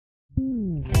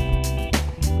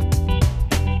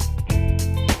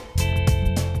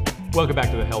Welcome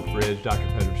back to the Health Bridge. Dr.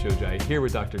 Pedram Shojai here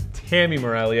with Dr. Tammy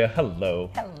Moralia. Hello.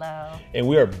 Hello. And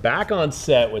we are back on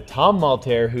set with Tom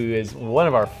Malterre, who is one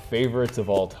of our favorites of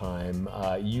all time.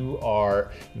 You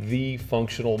are the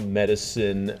functional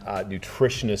medicine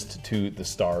nutritionist to the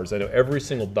stars. I know every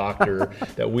single doctor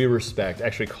that we respect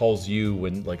actually calls you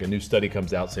when like a new study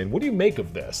comes out saying, what do you make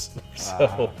of this?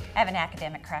 So, I have an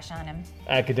academic crush on him.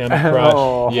 academic crush.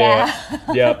 Oh. Yeah.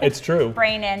 Yeah, it's true.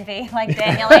 Brain envy, like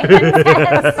Daniel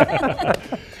Amen says.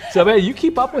 So man, you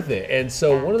keep up with it. And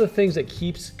so one of the things that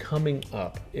keeps coming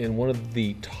up, and one of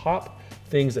the top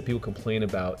things that people complain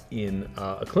about in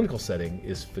a clinical setting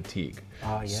is fatigue.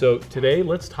 Yeah. So today,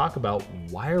 let's talk about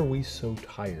why are we so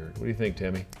tired? What do you think,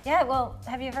 Tammy? Yeah, well,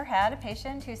 have you ever had a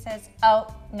patient who says, oh,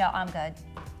 no, I'm good.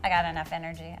 I got enough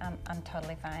energy. I'm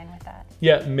totally fine with that.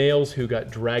 Yeah, males who got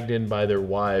dragged in by their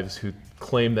wives who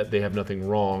claim that they have nothing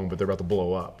wrong, but they're about to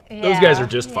blow up. Yeah, those guys are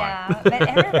just fine. Yeah, but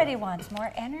everybody wants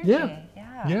more energy. Yeah.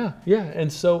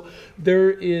 And so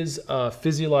there is a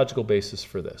physiological basis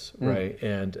for this, right?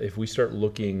 And if we start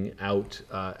looking out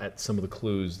at some of the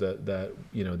clues that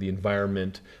you know the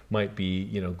environment might be,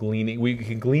 you know, gleaning. We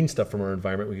can glean stuff from our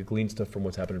environment. We can glean stuff from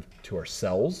what's happening to our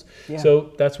cells. Yeah.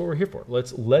 So that's what we're here for.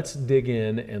 Let's dig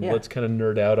in and let's kind of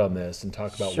nerd out on this and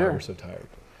talk about why we're so tired.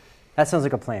 That sounds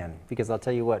like a plan, because I'll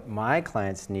tell you what, my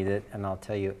clients need it, and I'll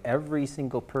tell you every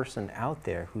single person out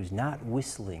there who's not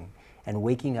whistling and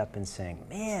waking up and saying,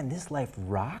 man, this life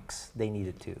rocks, they need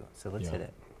it too. So let's hit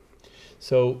it.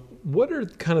 So what are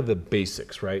kind of the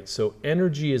basics, right? So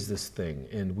energy is this thing,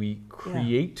 and we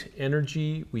create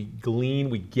energy, we glean,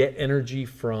 we get energy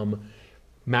from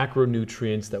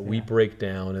macronutrients that we break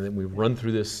down, and then we run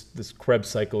through this Krebs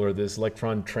cycle or this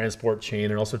electron transport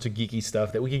chain and all sorts of geeky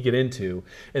stuff that we could get into,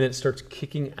 and then it starts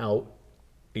kicking out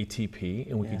ATP,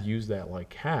 and we could use that like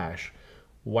cash.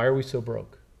 Why are we so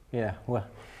broke? Yeah, well,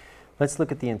 let's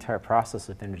look at the entire process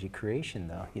of energy creation,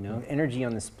 though. You know, energy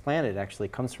on this planet actually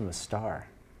comes from a star.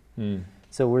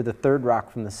 So we're the third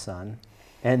rock from the sun,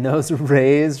 and those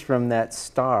rays from that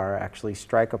star actually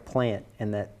strike a plant,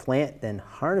 and that plant then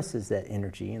harnesses that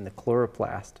energy in the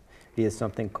chloroplast via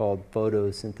something called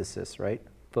photosynthesis, right?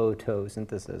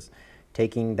 Photosynthesis,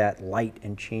 taking that light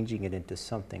and changing it into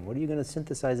something. What are you going to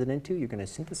synthesize it into? You're going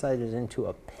to synthesize it into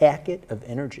a packet of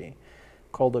energy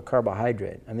called a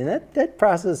carbohydrate. I mean, that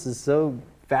process is so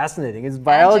fascinating. It's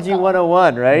biology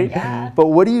 101, right? Yeah. But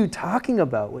what are you talking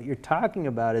about? What you're talking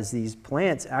about is these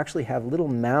plants actually have little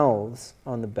mouths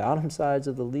on the bottom sides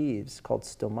of the leaves called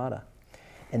stomata.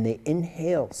 And they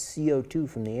inhale CO2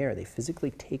 from the air. They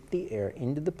physically take the air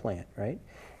into the plant, right?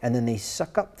 And then they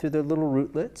suck up through their little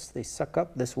rootlets. They suck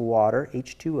up this water,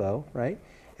 H2O, right?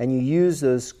 And you use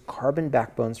those carbon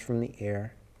backbones from the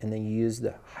air, and then you use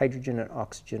the hydrogen and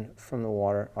oxygen from the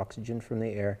water, oxygen from the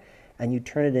air, and you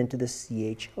turn it into the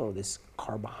CHO, this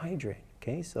carbohydrate,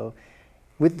 okay? So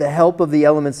with the help of the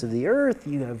elements of the earth,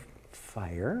 you have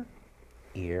fire,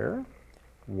 air,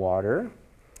 water,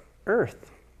 earth,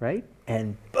 right?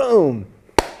 And boom,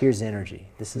 here's energy.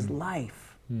 This is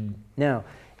life. Now,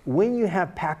 when you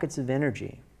have packets of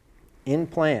energy in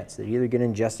plants that either get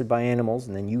ingested by animals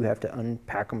and then you have to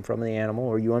unpack them from the animal,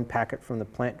 or you unpack it from the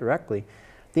plant directly,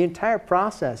 the entire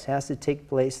process has to take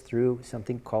place through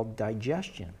something called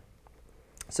digestion.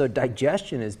 So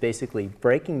digestion is basically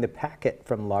breaking the packet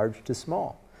from large to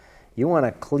small. You want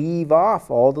to cleave off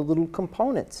all the little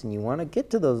components, and you want to get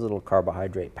to those little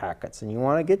carbohydrate packets, and you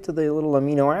want to get to the little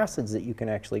amino acids that you can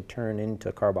actually turn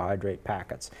into carbohydrate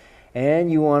packets.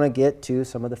 And you want to get to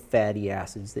some of the fatty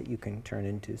acids that you can turn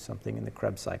into something in the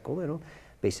Krebs cycle. It'll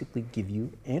basically give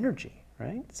you energy,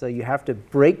 right? So you have to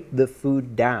break the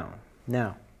food down.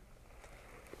 Now,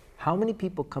 how many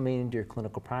people coming into your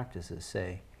clinical practices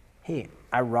say, hey,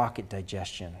 I rock at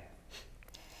digestion.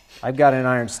 I've got an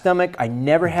iron stomach. I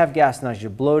never have gas, nausea,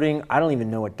 bloating. I don't even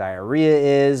know what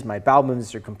diarrhea is. My bowel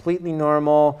movements are completely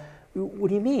normal. What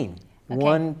do you mean?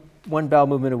 Okay. One bowel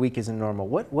movement a week isn't normal.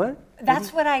 What?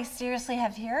 That's what I seriously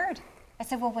have heard. I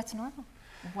said, well, what's normal?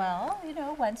 Well, you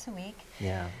know, once a week.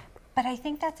 Yeah. But I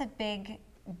think that's a big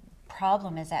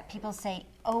problem, is that people say,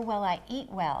 oh, well, I eat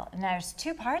well. And there's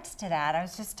two parts to that. I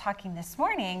was just talking this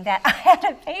morning that I had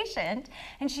a patient,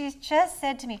 and she just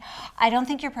said to me, I don't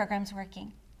think your program's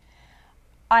working.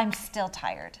 I'm still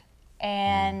tired.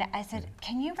 And I said,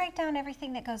 can you write down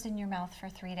everything that goes in your mouth for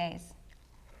 3 days?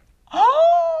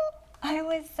 Oh, I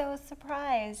was so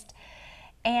surprised.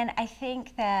 And I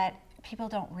think that people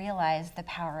don't realize the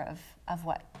power of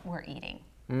what we're eating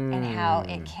and how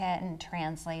it can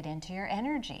translate into your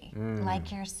energy,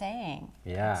 like you're saying.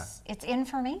 Yeah. It's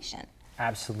information.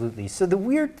 Absolutely. So the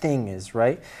weird thing is,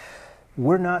 right,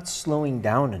 we're not slowing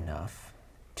down enough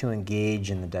to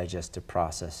engage in the digestive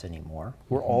process anymore.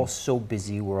 We're all so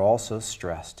busy, we're all so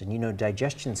stressed. And you know,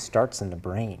 digestion starts in the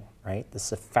brain, right? The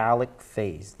cephalic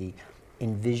phase, the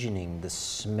envisioning, the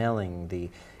smelling, the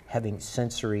having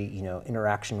sensory, you know,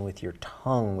 interaction with your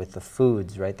tongue, with the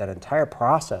foods, right? That entire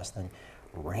process then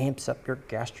ramps up your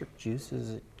gastric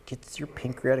juices, it gets your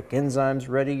pancreatic enzymes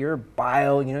ready, your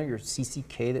bile, you know, your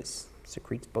CCK that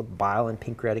secretes both bile and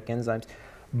pancreatic enzymes,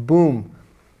 boom,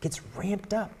 gets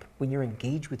ramped up when you're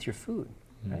engaged with your food,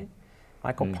 right?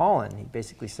 Michael Pollan, he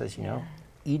basically says, you know,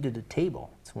 eat at a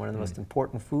table. It's one of the most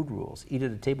important food rules. Eat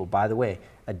at a table. By the way,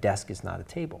 a desk is not a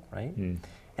table, right?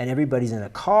 And everybody's in a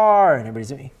car, and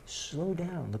everybody's slow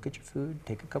down. Look at your food.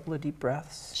 Take a couple of deep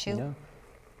breaths. Chew. You know?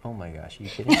 Oh my gosh, are you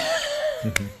kidding?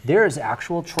 There's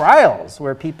actual trials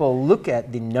where people look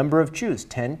at the number of chews,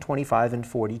 10, 25, and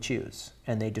 40 chews,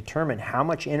 and they determine how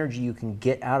much energy you can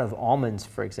get out of almonds,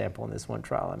 for example, in this one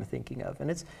trial I'm thinking of.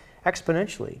 And it's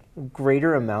exponentially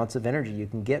greater amounts of energy you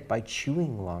can get by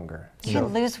chewing longer. You can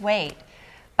lose weight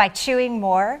by chewing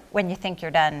more when you think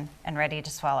you're done and ready to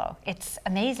swallow. It's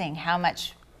amazing how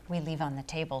much we leave on the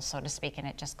table, so to speak, and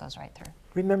it just goes right through.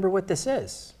 Remember what this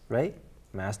is, right?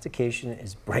 Mastication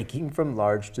is breaking from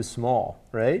large to small,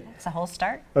 right? It's a whole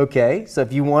start. Okay, so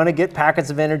if you want to get packets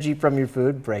of energy from your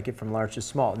food, break it from large to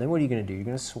small. And then what are you going to do? You're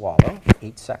going to swallow,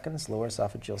 8 seconds, lower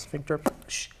esophageal sphincter.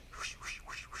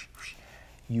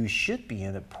 You should be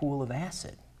in a pool of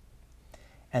acid.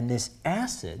 And this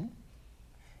acid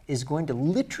is going to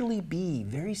literally be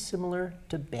very similar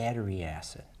to battery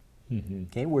acid.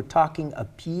 Okay, we're talking a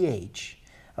pH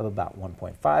of about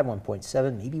 1.5,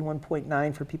 1.7, maybe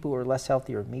 1.9 for people who are less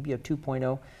healthy, or maybe a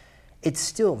 2.0. It's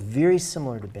still very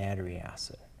similar to battery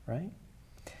acid, right?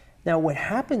 Now what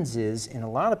happens is, in a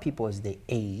lot of people as they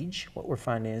age, what we're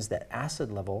finding is that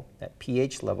acid level, that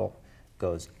pH level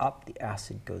goes up, the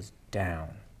acid goes down.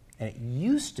 And it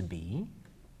used to be,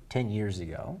 10 years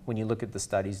ago, when you look at the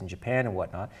studies in Japan and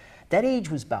whatnot, that age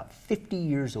was about 50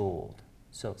 years old.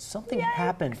 So something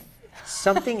happened.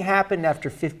 Something happened after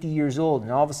 50 years old,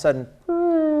 and all of a sudden,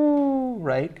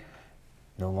 right,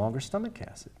 no longer stomach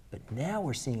acid. But now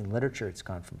we're seeing in literature it's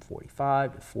gone from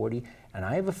 45 to 40, and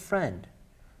I have a friend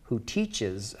who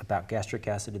teaches about gastric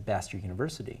acid at Bastyr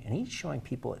University, and he's showing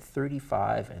people at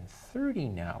 35 and 30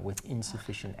 now with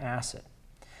insufficient acid.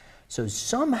 So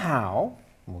somehow,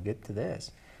 and we'll get to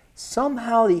this,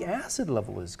 somehow the acid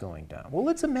level is going down. Well,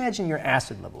 let's imagine your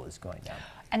acid level is going down.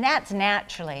 And that's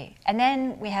naturally. And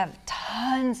then we have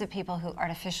tons of people who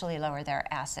artificially lower their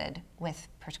acid with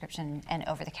prescription and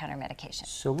over-the-counter medication.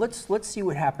 So let's see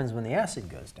what happens when the acid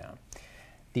goes down.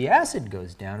 The acid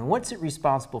goes down, and what's it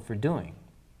responsible for doing?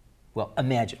 Well,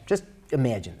 just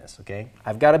imagine this, okay?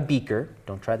 I've got a beaker.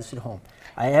 Don't try this at home.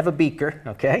 I have a beaker,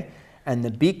 okay? And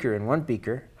the beaker, in one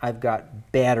beaker, I've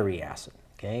got battery acid,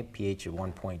 okay? pH of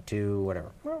 1.2,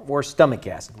 whatever. Or stomach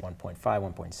acid, 1.5,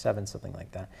 1.7, something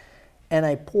like that. And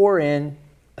I pour in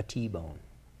a T-bone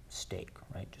steak,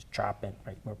 right? Just chop it,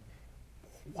 right?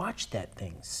 Watch that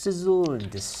thing sizzle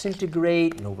and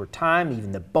disintegrate, and over time,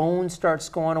 even the bone starts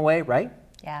going away, right?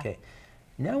 Yeah. Okay.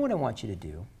 Now what I want you to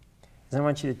do is I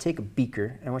want you to take a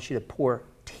beaker, and I want you to pour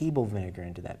table vinegar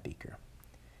into that beaker.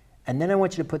 And then I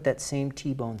want you to put that same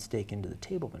T-bone steak into the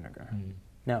table vinegar.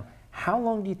 Now, how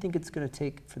long do you think it's going to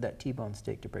take for that T-bone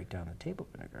steak to break down the table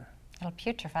vinegar? It'll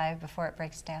putrefy before it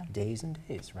breaks down. Days and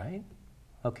days, right?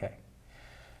 Okay.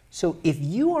 So if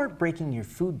you aren't breaking your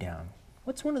food down,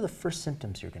 what's one of the first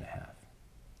symptoms you're going to have?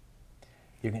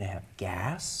 You're going to have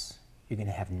gas, you're going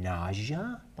to have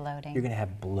nausea, Bloating. you're going to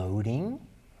have bloating,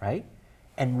 right?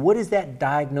 And what is that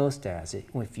diagnosed as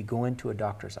if you go into a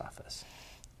doctor's office?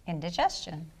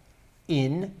 Indigestion.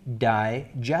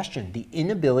 Indigestion, the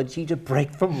inability to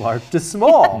break from large to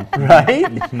small,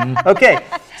 right? Okay,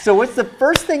 so what's the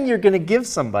first thing you're going to give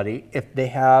somebody if they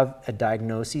have a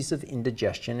diagnosis of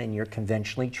indigestion and you're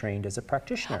conventionally trained as a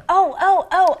practitioner? Oh,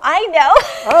 I know.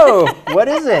 Oh, what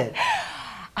is it?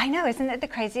 I know, isn't it the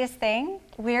craziest thing?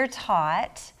 We're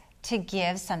taught to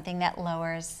give something that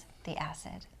lowers the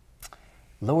acid.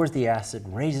 Lowers the acid,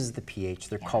 raises the pH.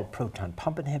 They're called proton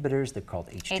pump inhibitors. They're called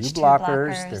H2 H2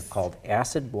 blockers. blockers. They're called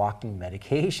acid blocking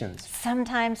medications.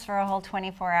 Sometimes for a whole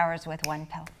 24 hours with one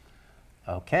pill.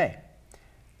 Okay,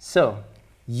 so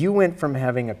you went from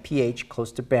having a pH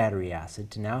close to battery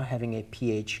acid to now having a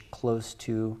pH close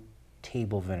to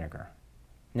table vinegar.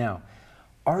 Now,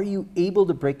 are you able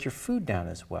to break your food down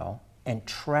as well and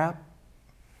trap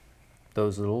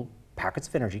those little packets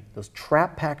of energy, those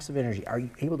trap packs of energy? Are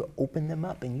you able to open them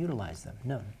up and utilize them?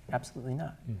 No, absolutely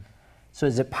not. So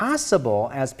is it possible,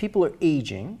 as people are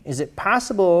aging, is it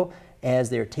possible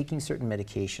as they're taking certain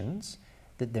medications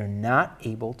that they're not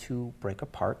able to break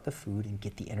apart the food and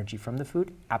get the energy from the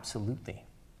food? Absolutely.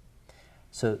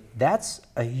 So that's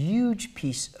a huge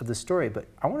piece of the story, but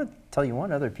I want to tell you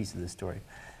one other piece of the story.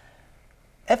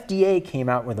 FDA came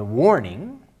out with a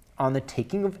warning on the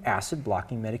taking of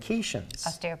acid-blocking medications.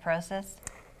 Osteoporosis?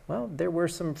 Well, there were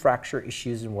some fracture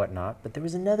issues and whatnot, but there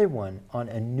was another one on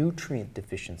a nutrient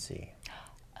deficiency.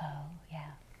 Oh,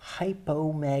 yeah.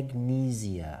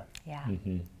 Hypomagnesia. Yeah.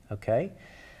 Okay?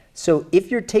 So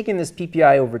if you're taking this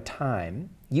PPI over time,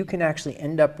 you can actually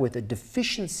end up with a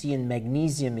deficiency in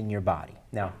magnesium in your body.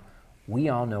 Now, we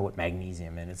all know what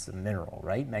magnesium is. It's a mineral,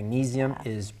 right? Magnesium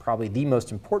is probably the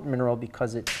most important mineral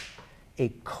because it's a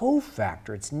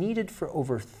cofactor. It's needed for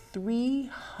over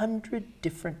 300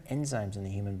 different enzymes in the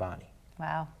human body.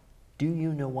 Wow. Do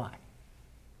you know why?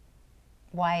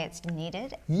 Why it's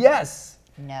needed? Yes.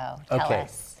 No. Tell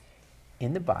us.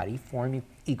 In the body, form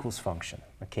equals function.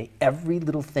 Okay, every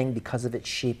little thing, because of its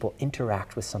shape, will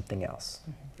interact with something else.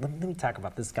 Let me talk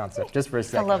about this concept just for a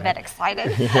second. A little bit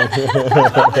excited.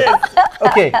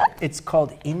 Okay, it's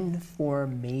called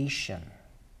information.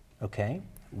 Okay,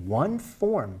 one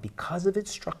form, because of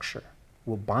its structure,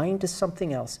 will bind to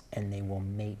something else, and they will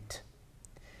mate.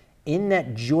 In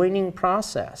that joining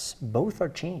process, both are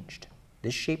changed.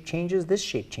 This shape changes, this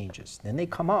shape changes. Then they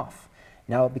come off.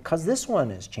 Now, because this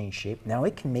one has changed shape, now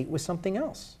it can mate with something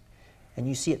else. And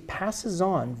you see it passes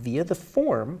on via the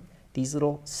form, these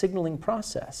little signaling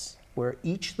process, where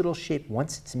each little shape,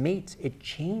 once it mates, it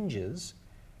changes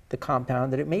the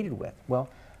compound that it mated with. Well,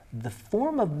 the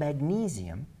form of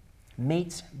magnesium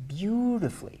mates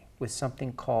beautifully with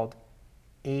something called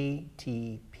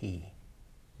ATP.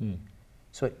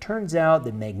 So it turns out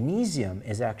that magnesium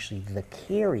is actually the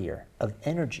carrier of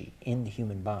energy in the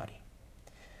human body.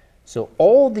 So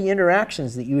all the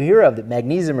interactions that you hear of that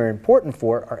magnesium are important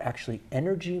for are actually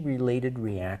energy-related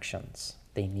reactions.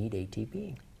 They need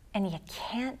ATP. And you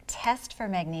can't test for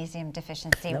magnesium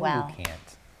deficiency No, well. you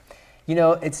can't. You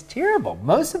know, it's terrible.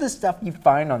 Most of the stuff you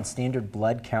find on standard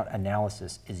blood count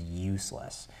analysis is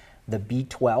useless. The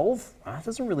B12, it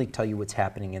doesn't really tell you what's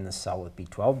happening in the cell with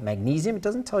B12. Magnesium, it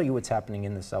doesn't tell you what's happening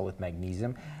in the cell with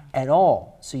magnesium at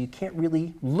all. So you can't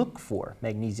really look for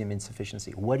magnesium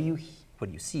insufficiency. What do you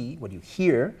see? What do you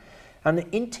hear? On the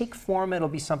intake form, it'll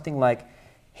be something like,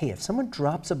 hey, if someone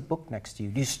drops a book next to you,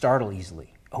 do you startle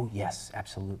easily? Oh, yes,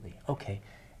 absolutely. Okay.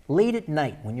 Late at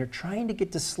night, when you're trying to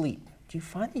get to sleep, do you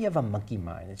find that you have a monkey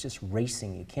mind? It's just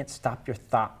racing. You can't stop your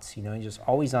thoughts. You know, you're just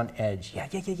always on edge. Yeah.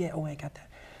 Oh, I got that.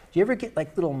 Do you ever get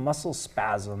like little muscle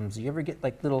spasms? Do you ever get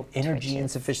like little energy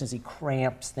insufficiency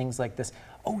cramps, things like this?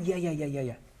 Oh,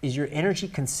 yeah. Is your energy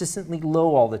consistently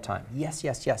low all the time? Yes.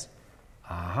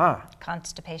 Aha.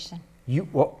 Constipation.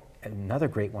 Well, another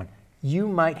great one. You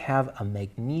might have a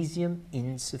magnesium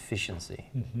insufficiency,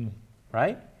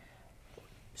 right?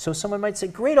 So someone might say,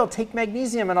 great, I'll take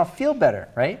magnesium and I'll feel better,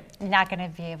 right? You're not going to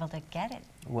be able to get it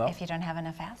Well, if you don't have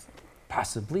enough acid.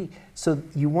 Possibly. So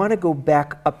you want to go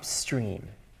back upstream.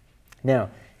 Now,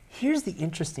 here's the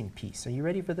interesting piece. Are you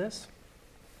ready for this?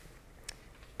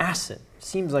 Acid.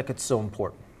 Seems like it's so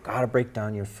important. Got to break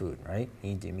down your food, right? You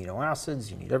need the amino acids.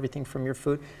 You need everything from your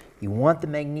food. You want the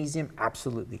magnesium?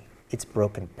 Absolutely. It's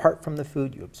broken apart from the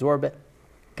food. You absorb it.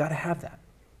 Got to have that,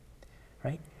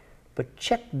 right? But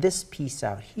check this piece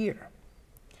out here.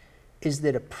 Is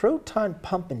that a proton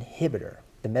pump inhibitor,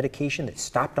 the medication that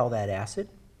stopped all that acid,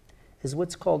 is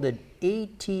what's called an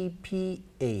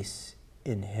ATPase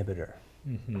inhibitor.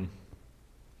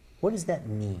 What does that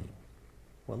mean?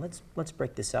 Well, let's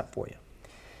break this up for you.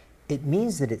 It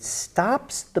means that it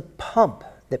stops the pump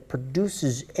that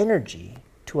produces energy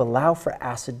to allow for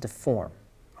acid to form,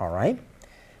 all right?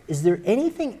 Is there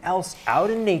anything else out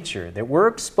in nature that we're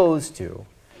exposed to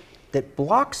that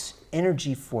blocks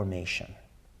energy formation?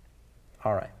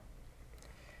 All right.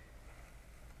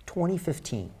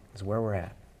 2015 is where we're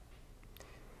at.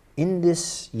 In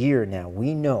this year now,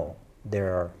 we know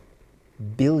there are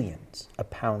billions of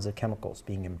pounds of chemicals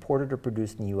being imported or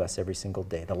produced in the U.S. every single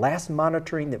day. The last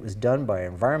monitoring that was done by our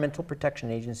Environmental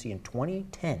Protection Agency in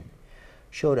 2010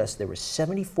 showed us there were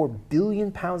 74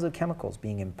 billion pounds of chemicals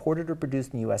being imported or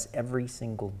produced in the U.S. every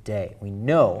single day. We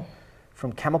know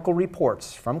from chemical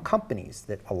reports from companies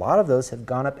that a lot of those have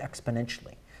gone up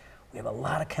exponentially. We have a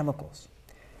lot of chemicals.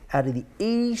 Out of the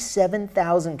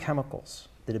 87,000 chemicals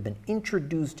that have been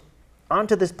introduced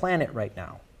onto this planet right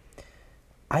now,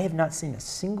 I have not seen a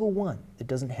single one that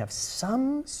doesn't have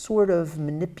some sort of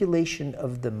manipulation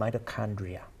of the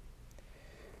mitochondria.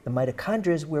 The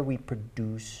mitochondria is where we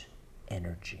produce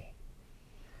energy.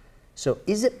 So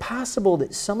is it possible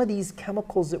that some of these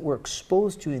chemicals that we're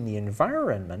exposed to in the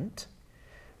environment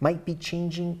might be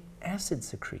changing acid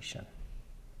secretion.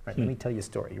 Right, let me tell you a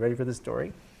story. You ready for this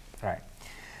story? All right.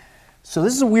 So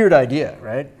this is a weird idea,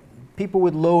 right? People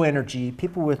with low energy,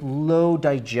 people with low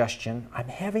digestion. I'm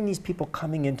having these people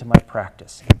coming into my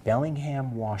practice in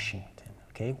Bellingham, Washington,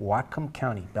 okay? Whatcom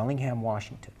County, Bellingham,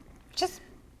 Washington. Just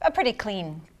a pretty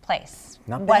clean place,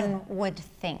 Not one bad. would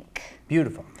think.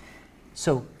 Beautiful.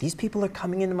 So these people are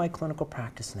coming into my clinical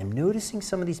practice, and I'm noticing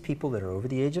some of these people that are over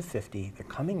the age of 50, they're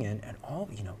coming in and all,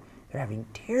 they're having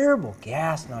terrible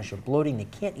gas, nausea, bloating. They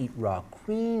can't eat raw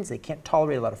greens. They can't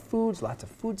tolerate a lot of foods, lots of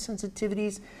food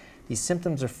sensitivities. These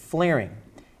symptoms are flaring,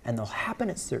 and they'll happen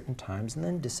at certain times and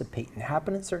then dissipate, and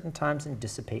happen at certain times and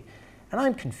dissipate. And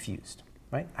I'm confused,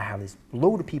 right? I have this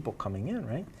load of people coming in,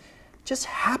 right? It just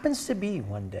happens to be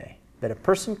one day that a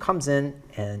person comes in,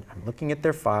 and I'm looking at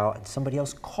their file, and somebody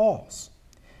else calls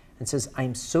and says,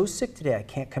 I'm so sick today, I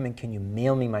can't come in, can you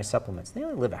mail me my supplements? They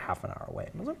only live a half an hour away.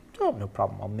 I was like, oh, no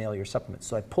problem, I'll mail your supplements.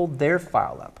 So I pulled their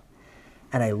file up,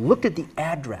 and I looked at the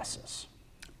addresses,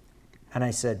 and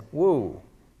I said, whoa,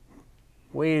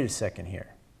 wait a second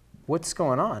here. What's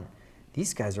going on?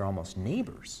 These guys are almost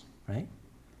neighbors, right?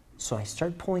 So I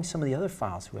started pulling some of the other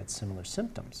files who had similar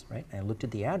symptoms, right? And I looked at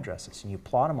the addresses, and you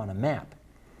plot them on a map.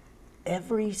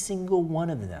 Every single one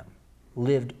of them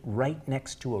lived right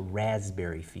next to a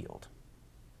raspberry field.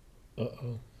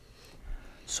 Uh-oh.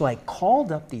 So I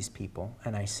called up these people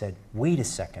and I said, wait a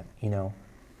second,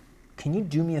 can you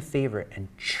do me a favor and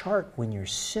chart when your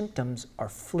symptoms are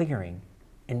flaring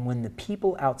and when the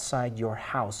people outside your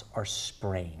house are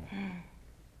spraying?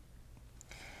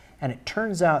 And it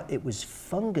turns out it was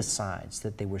fungicides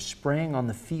that they were spraying on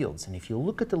the fields. And if you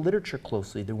look at the literature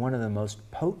closely, they're one of the most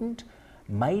potent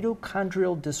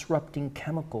mitochondrial disrupting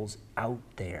chemicals out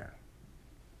there.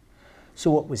 So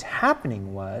what was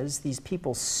happening was these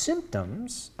people's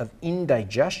symptoms of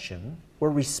indigestion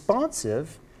were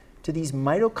responsive to these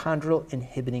mitochondrial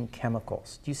inhibiting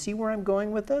chemicals. Do you see where I'm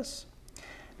going with this?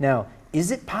 Now,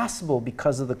 is it possible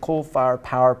because of the coal-fired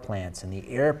power plants and the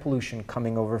air pollution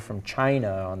coming over from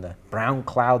China on the brown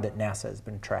cloud that NASA has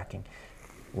been tracking,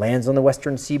 lands on the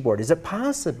western seaboard, is it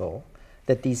possible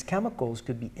that these chemicals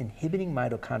could be inhibiting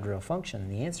mitochondrial function?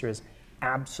 And the answer is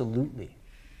absolutely.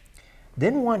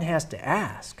 Then one has to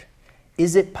ask,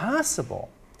 is it possible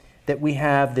that we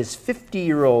have this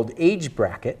 50-year-old age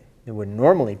bracket, that when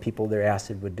normally people, their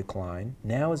acid would decline,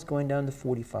 now is going down to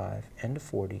 45, and to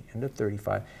 40, and to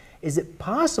 35. Is it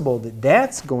possible that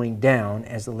that's going down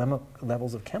as the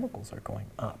levels of chemicals are going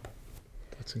up?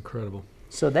 That's incredible.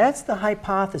 So that's the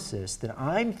hypothesis that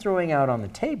I'm throwing out on the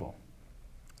table.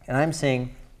 And I'm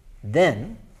saying,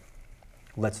 then,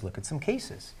 let's look at some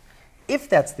cases. If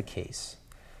that's the case,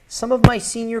 some of my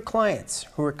senior clients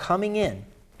who are coming in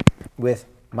with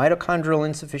mitochondrial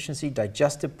insufficiency,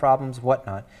 digestive problems,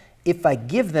 whatnot, if I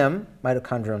give them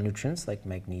mitochondrial nutrients like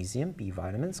magnesium, B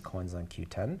vitamins, coenzyme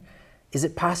Q10, is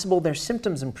it possible their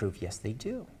symptoms improve? Yes, they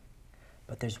do.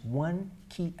 But there's one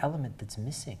key element that's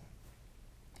missing.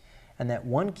 And that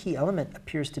one key element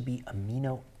appears to be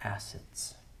amino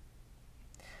acids.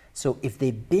 So if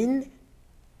they've been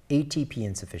ATP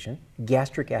insufficient,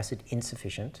 gastric acid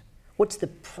insufficient, what's the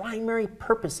primary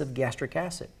purpose of gastric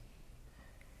acid?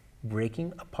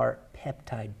 Breaking apart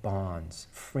peptide bonds,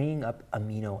 freeing up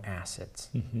amino acids.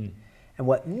 Mm-hmm. And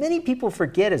what many people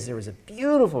forget is there was a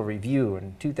beautiful review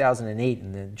in 2008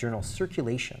 in the journal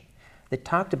Circulation that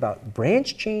talked about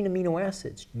branch-chain amino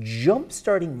acids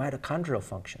jump-starting mitochondrial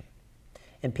function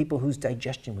in people whose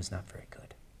digestion was not very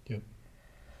good. Yep.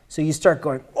 So you start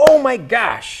going, oh my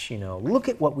gosh, look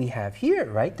at what we have here,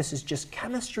 right? This is just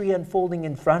chemistry unfolding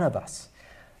in front of us.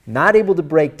 Not able to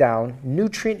break down,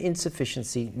 nutrient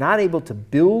insufficiency, not able to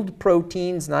build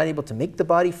proteins, not able to make the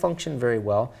body function very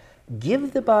well.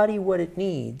 Give the body what it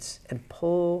needs and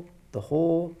pull the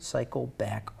whole cycle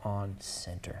back on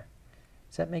center.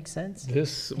 Does that make sense? It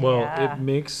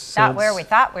makes sense. Not where we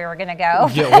thought we were going to go.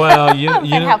 Yeah, well, you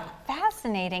know. How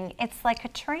fascinating. It's like a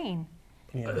train.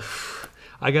 Yeah.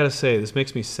 I gotta say, this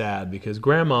makes me sad because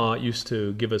Grandma used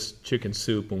to give us chicken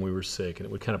soup when we were sick, and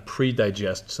it would kind of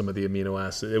pre-digest some of the amino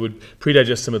acids. It would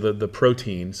pre-digest some of the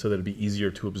protein so that it'd be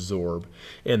easier to absorb.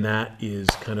 And that is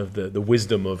kind of the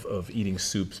wisdom of eating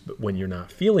soups when you're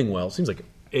not feeling well. It seems like,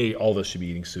 all of us should be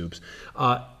eating soups.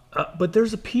 But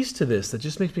there's a piece to this that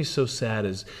just makes me so sad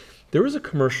is there was a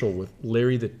commercial with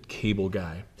Larry the Cable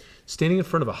Guy standing in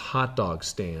front of a hot dog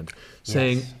stand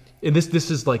saying, Yes. And this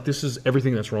is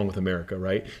everything that's wrong with America,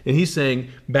 right? And he's saying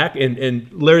back,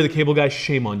 and Larry the Cable Guy,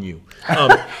 shame on you.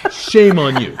 Shame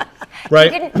on you,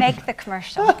 right? He didn't make the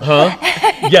commercial. Huh?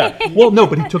 Yeah. Well, no,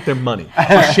 but he took their money.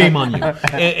 Shame on you.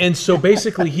 And so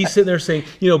basically he's sitting there saying,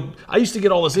 I used to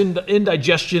get all this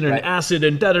indigestion and acid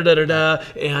and da-da-da-da-da,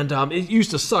 and it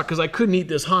used to suck because I couldn't eat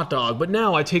this hot dog, but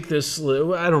now I take this,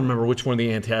 I don't remember which one of the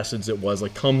antacids it was,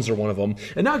 like Tums or one of them,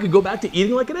 and now I could go back to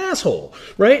eating like an asshole,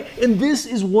 right? And this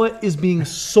is what is being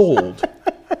sold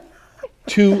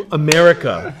to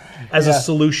America as a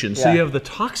solution. So you have the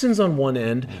toxins on one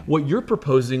end, what you're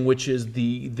proposing, which is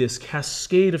this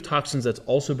cascade of toxins that's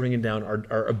also bringing down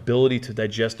our ability to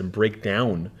digest and break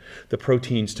down the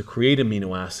proteins to create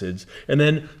amino acids, and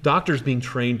then doctors being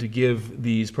trained to give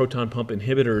these proton pump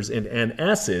inhibitors and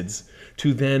acids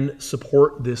to then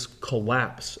support this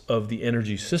collapse of the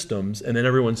energy systems. And then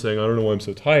everyone's saying, I don't know why I'm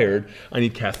so tired. I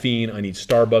need caffeine, I need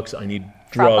Starbucks, I need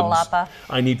drugs,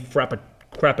 I need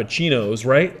frappuccinos,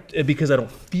 right? Because I don't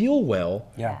feel well.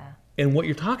 Yeah. And what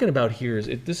you're talking about here is,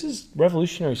 this is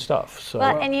revolutionary stuff. So.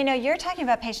 Well, and you're talking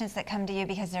about patients that come to you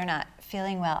because they're not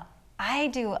feeling well. I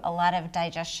do a lot of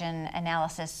digestion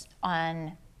analysis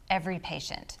on every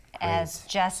patient as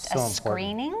just a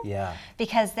screening. Yeah.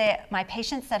 Because my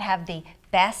patients that have the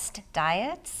best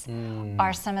diets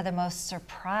are some of the most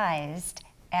surprised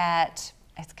at,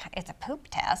 it's a poop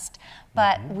test,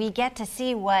 but we get to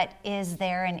see what is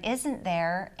there and isn't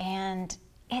there, and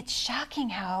it's shocking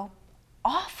how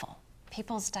awful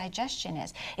people's digestion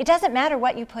is. It doesn't matter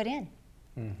what you put in.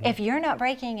 If you're not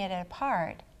breaking it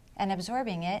apart and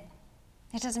absorbing it,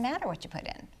 it doesn't matter what you put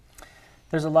in.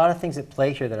 There's a lot of things at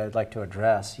play here that I'd like to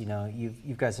address.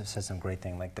 You guys have said some great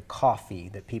things, like the coffee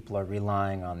that people are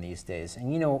relying on these days.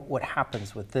 And what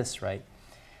happens with this, right?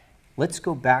 Let's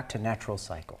go back to natural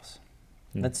cycles.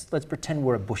 Let's pretend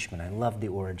we're a bushman. I love the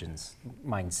origins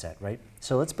mindset, right?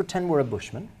 So let's pretend we're a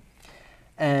bushman,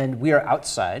 and we are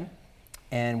outside,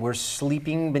 and we're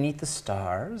sleeping beneath the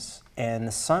stars, and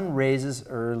the sun raises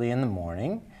early in the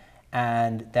morning,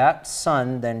 and that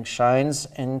sun then shines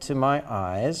into my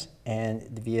eyes, and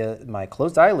via my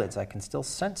closed eyelids, I can still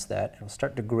sense that. It'll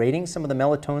start degrading some of the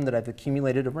melatonin that I've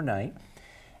accumulated overnight,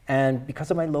 and because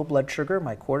of my low blood sugar,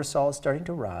 my cortisol is starting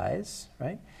to rise,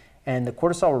 right? And the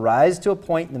cortisol will rise to a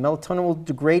point, and the melatonin will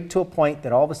degrade to a point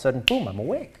that all of a sudden, boom, I'm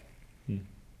awake.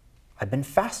 I've been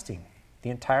fasting the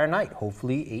entire night,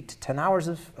 hopefully 8 to 10 hours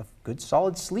of good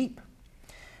solid sleep.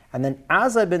 And then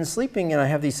as I've been sleeping and I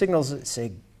have these signals that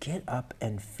say, get up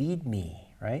and feed me,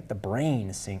 right? The brain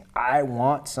is saying, I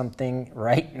want something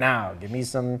right now. Give me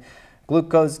some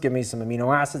glucose, give me some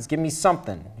amino acids, give me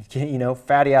something,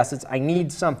 fatty acids, I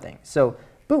need something. So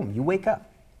boom, you wake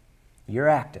up, you're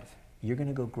active. You're going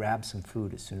to go grab some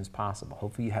food as soon as possible.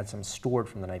 Hopefully you had some stored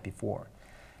from the night before.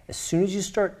 As soon as you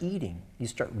start eating, you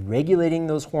start regulating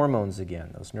those hormones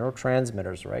again, those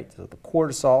neurotransmitters, right? So the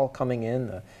cortisol coming in,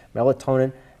 the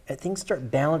melatonin, and things start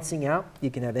balancing out.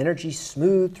 You can have energy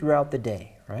smooth throughout the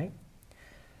day, right?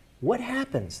 What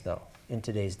happens, though, in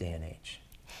today's day and age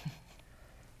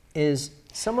is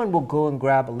someone will go and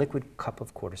grab a liquid cup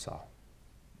of cortisol.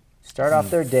 Start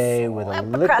off their day with a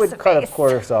liquid cup of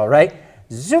cortisol, right?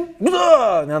 Zoom,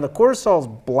 now the cortisol is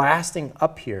blasting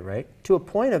up here, right? To a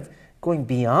point of going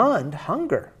beyond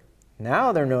hunger.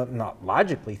 Now they're not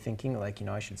logically thinking like,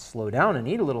 I should slow down and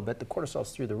eat a little bit. The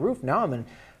cortisol's through the roof. Now I'm in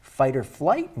fight or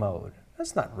flight mode.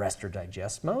 That's not rest or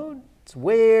digest mode. It's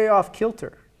way off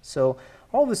kilter. So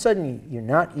all of a sudden you're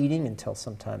not eating until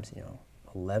sometimes,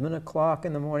 11 o'clock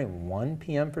in the morning, 1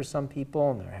 p.m. for some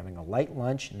people, and they're having a light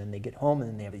lunch, and then they get home and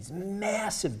then they have these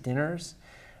massive dinners.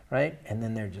 Right? And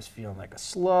then they're just feeling like a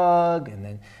slug, and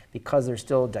then because they're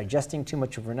still digesting too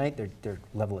much overnight, their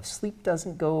level of sleep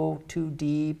doesn't go too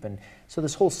deep, and so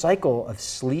this whole cycle of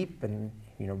sleep and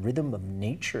rhythm of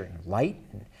nature and light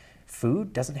and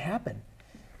food doesn't happen.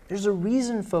 There's a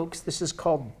reason, folks. This is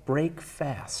called break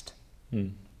fast.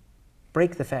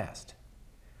 Break the fast.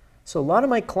 So a lot of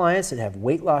my clients that have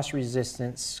weight loss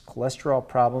resistance, cholesterol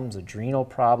problems, adrenal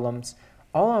problems,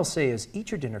 all I'll say is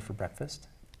eat your dinner for breakfast.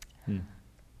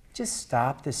 Just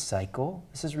stop this cycle.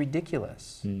 This is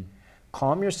ridiculous.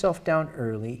 Calm yourself down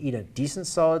early. Eat a decent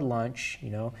solid lunch.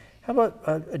 Have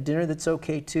a dinner that's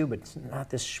okay too, but it's not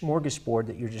this smorgasbord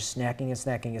that you're just snacking and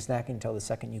snacking and snacking until the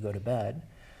second you go to bed,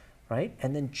 right?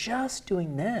 And then just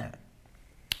doing that,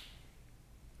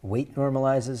 weight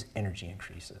normalizes, energy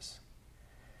increases.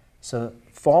 So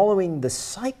following the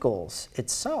cycles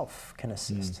itself can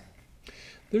assist.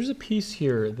 There's a piece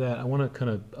here that I want to kind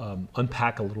of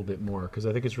unpack a little bit more because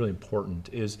I think it's really important.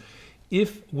 Is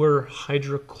if we're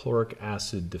hydrochloric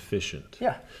acid deficient,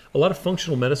 Yeah. a lot of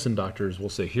functional medicine doctors will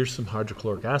say, here's some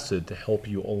hydrochloric acid to help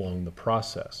you along the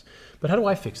process. But how do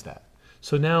I fix that?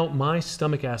 So now my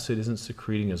stomach acid isn't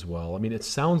secreting as well. I mean, it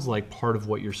sounds like part of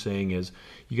what you're saying is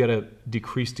you got to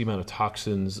decrease the amount of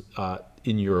toxins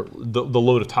in the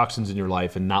load of toxins in your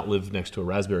life and not live next to a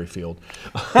raspberry field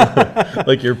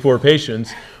like your poor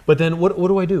patients. But then what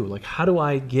do I do? Like, how do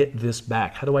I get this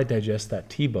back? How do I digest that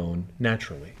T-bone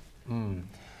naturally?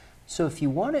 So if you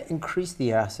want to increase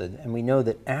the acid, and we know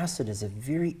that acid is a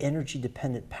very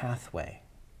energy-dependent pathway,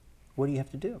 what do you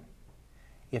have to do?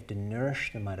 You have to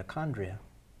nourish the mitochondria.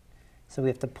 So we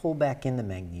have to pull back in the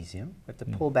magnesium. We have to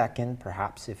pull back in,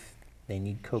 perhaps, if they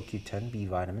need CoQ10, B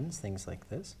vitamins, things like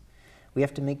this. We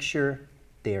have to make sure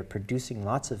they are producing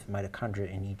lots of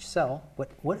mitochondria in each cell.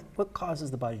 What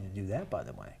causes the body to do that, by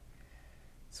the way?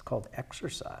 It's called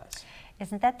exercise.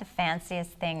 Isn't that the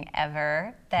fanciest thing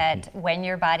ever? That when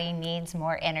your body needs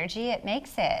more energy, it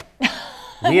makes it.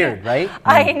 Weird, right?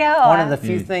 I know. One of the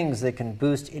few things that can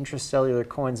boost intracellular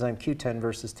coenzyme Q10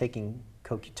 versus taking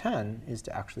CoQ10 is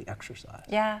to actually exercise.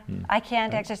 Yeah, I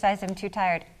can't exercise. I'm too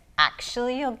tired.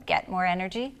 Actually, you'll get more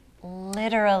energy.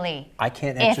 Literally. I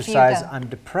can't if you exercise. go. I'm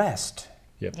depressed.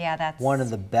 Yep. Yeah, that's One of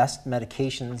the best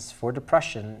medications for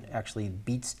depression, actually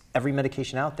beats every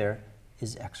medication out there,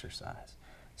 is exercise.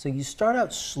 So you start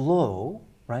out slow,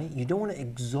 right? You don't want to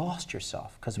exhaust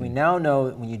yourself, because we now know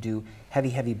that when you do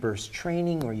heavy burst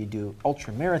training or you do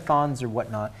ultra marathons or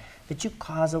whatnot, that you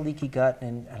cause a leaky gut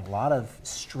and a lot of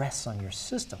stress on your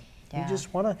system. Yeah. You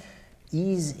just want to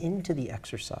ease into the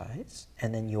exercise,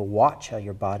 and then you'll watch how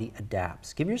your body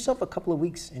adapts. Give yourself a couple of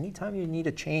weeks. Anytime you need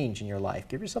a change in your life,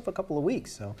 give yourself a couple of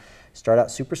weeks. So start out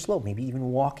super slow, maybe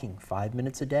even walking 5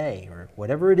 minutes a day or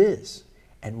whatever it is,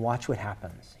 and watch what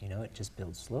happens. You know, it just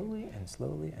builds slowly and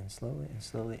slowly and slowly and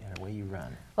slowly, and away you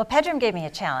run. Well, Pedram gave me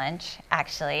a challenge,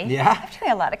 actually. Yeah? I'm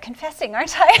doing a lot of confessing,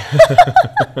 aren't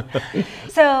I?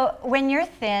 So when you're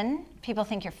thin, people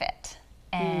think you're fit,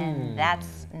 and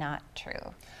that's not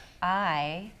true.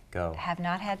 I have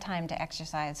not had time to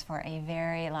exercise for a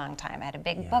very long time. I had a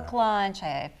big book launch,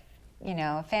 I have,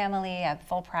 a family, I have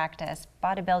full practice,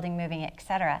 bodybuilding, moving,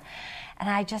 etc. And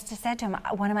I just said to him,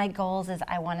 one of my goals is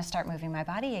I want to start moving my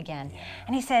body again. Yeah.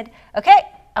 And he said, okay,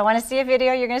 I want to see a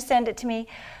video, you're going to send it to me.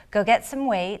 Go get some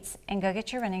weights and go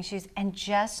get your running shoes and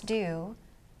just do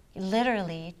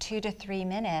literally 2 to 3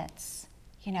 minutes.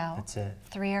 That's it.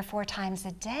 3 or 4 times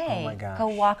a day. Oh my gosh. Go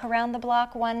walk around the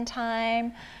block one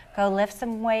time, go lift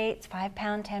some weights,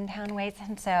 5-pound, 10-pound weights,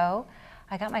 and so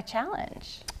I got my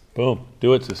challenge. Boom.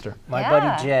 Do it, sister. My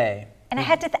buddy Jay. And I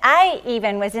had to, I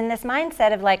even was in this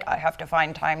mindset of like, I have to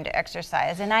find time to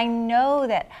exercise. And I know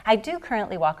that I do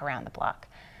currently walk around the block,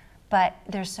 but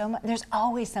there's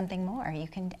always something more you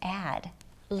can add.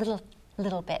 Little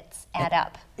bits add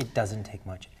up. It doesn't take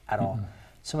much at all.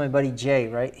 So my buddy Jay,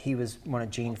 right, he was one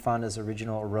of Jane Fonda's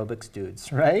original aerobics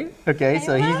dudes, right? Okay,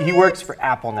 so he works for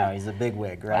Apple now. He's a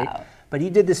bigwig, right? Wow. But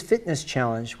he did this fitness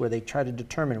challenge where they tried to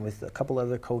determine with a couple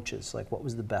other coaches, like, what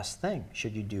was the best thing?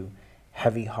 Should you do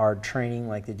heavy, hard training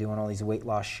like they do on all these weight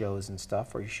loss shows and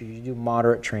stuff, or should you do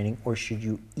moderate training, or should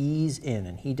you ease in?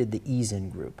 And he did the ease in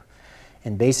group.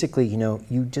 And basically,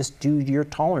 you just do your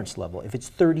tolerance level. If it's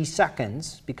 30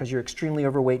 seconds, because you're extremely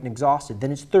overweight and exhausted,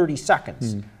 then it's 30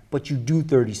 seconds. But you do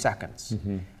 30 seconds.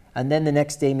 And then the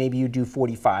next day, maybe you do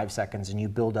 45 seconds and you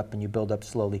build up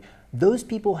slowly. Those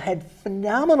people had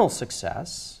phenomenal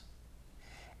success,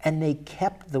 and they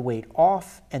kept the weight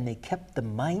off, and they kept the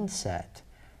mindset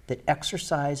that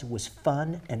exercise was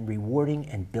fun and rewarding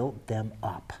and built them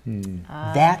up.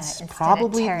 That's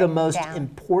probably the most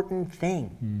important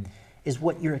thing, is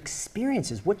what your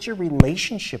experience is, what's your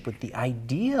relationship with the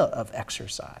idea of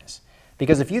exercise.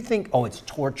 Because if you think, oh, it's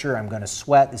torture, I'm going to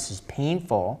sweat, this is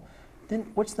painful, then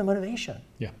what's the motivation?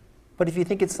 Yeah. But if you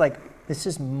think it's like, this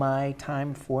is my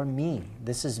time for me,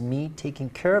 this is me taking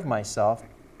care of myself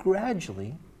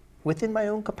gradually within my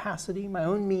own capacity, my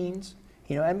own means,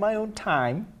 and my own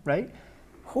time, right?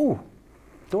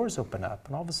 Doors open up,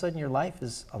 and all of a sudden your life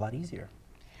is a lot easier.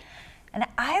 And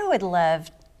I would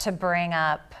love to bring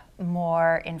up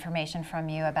more information from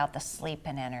you about the sleep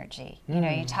and energy.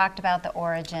 You talked about the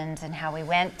origins and how we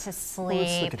went to sleep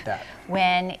let's look at that.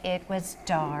 when it was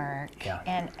dark. Yeah.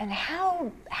 And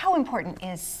how important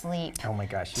is sleep oh my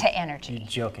gosh, to energy? You're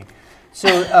joking. So,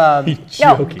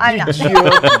 no, I'm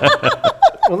not.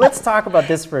 Well, let's talk about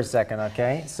this for a second,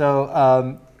 okay?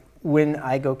 So when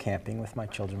I go camping with my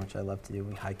children, which I love to do,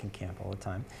 we hike and camp all the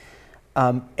time,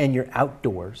 and you're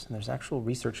outdoors, and there's actual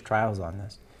research trials on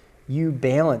this, you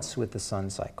balance with the sun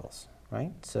cycles.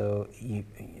 right? So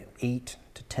 8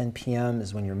 to 10 p.m.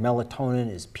 is when your melatonin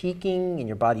is peaking and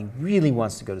your body really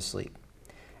wants to go to sleep.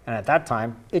 And at that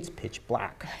time, it's pitch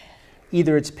black.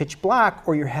 Either it's pitch black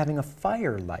or you're having a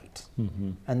firelight.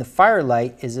 And the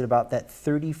firelight is at about that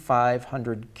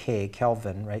 3,500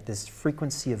 Kelvin, right? This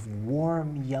frequency of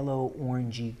warm, yellow,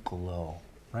 orangey glow,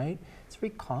 right? It's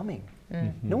very calming.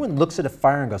 No one looks at a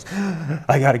fire and goes,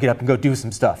 I got to get up and go do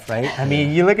some stuff, right? I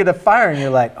mean, you look at a fire and you're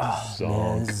like, oh,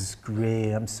 man, this is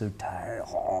great. I'm so tired,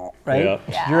 right?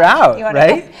 Yeah. You're out,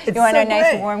 right? You want a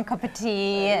nice warm cup of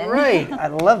tea. And Right. I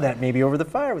love that. Maybe over the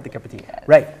fire with a cup of tea. Yes.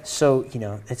 Right. So, you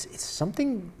know, it's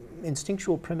something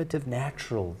instinctual, primitive,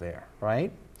 natural there,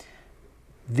 right?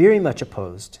 Very much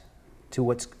opposed to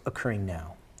what's occurring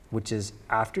now, which is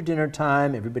after dinner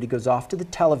time, everybody goes off to the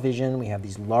television. We have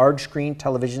these large screen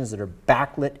televisions that are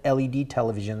backlit LED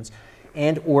televisions,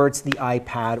 and or it's the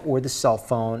iPad or the cell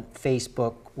phone,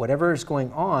 Facebook, whatever is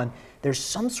going on. There's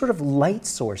some sort of light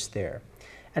source there.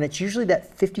 And it's usually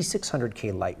that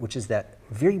 5600K light, which is that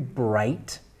very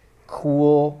bright,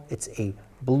 cool, it's a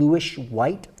bluish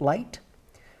white light.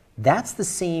 That's the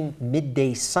same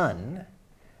midday sun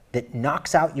that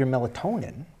knocks out your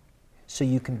melatonin so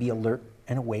you can be alert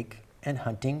and awake and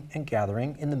hunting and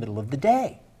gathering in the middle of the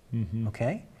day,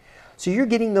 okay? So you're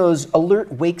getting those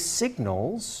alert wake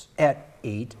signals at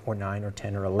 8 or 9 or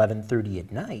 10 or 11:30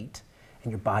 at night,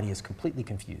 and your body is completely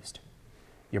confused.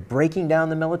 You're breaking down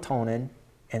the melatonin,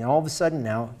 and all of a sudden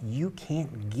now you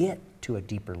can't get to a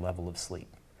deeper level of sleep.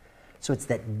 So it's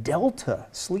that delta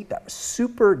sleep, that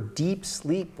super deep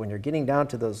sleep when you're getting down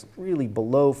to those really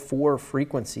below 4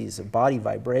 frequencies of body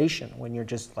vibration, when you're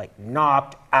just like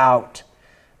knocked out,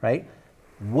 right?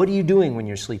 What are you doing when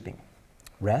you're sleeping?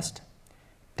 Rest,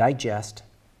 digest,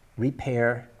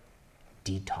 repair,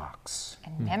 detox.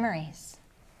 And memories.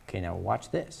 Okay, now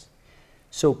watch this.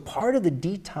 So part of the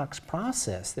detox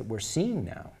process that we're seeing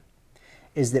now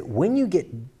is that when you get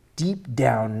deep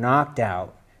down, knocked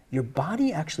out, your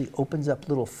body actually opens up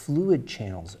little fluid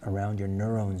channels around your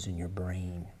neurons in your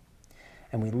brain.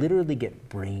 And we literally get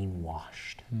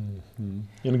brainwashed.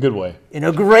 In a good way. In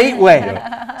a great way.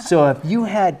 So if you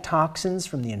had toxins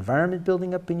from the environment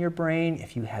building up in your brain,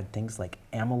 if you had things like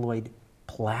amyloid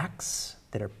plaques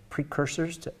that are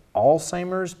precursors to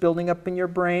Alzheimer's building up in your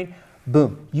brain,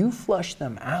 boom, you flush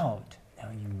them out. Now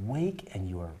you wake and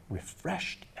you are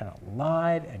refreshed and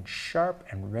alive and sharp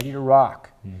and ready to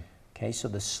rock. Okay, so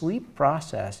the sleep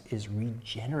process is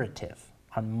regenerative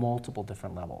on multiple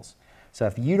different levels. So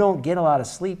if you don't get a lot of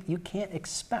sleep, you can't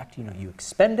expect, you know, you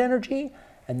expend energy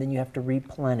and then you have to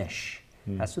replenish.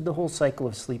 That's what the whole cycle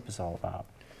of sleep is all about.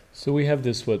 So we have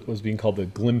this, what was being called the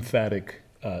glymphatic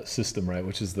system, right?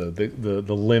 Which is the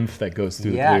lymph that goes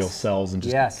through the glial cells and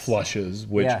just flushes,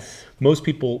 which most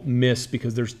people miss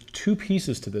because there's 2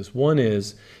 pieces to this. One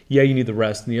is, yeah, you need the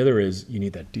rest, and the other is you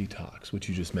need that detox, which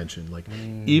you just mentioned. Like,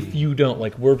 if you don't,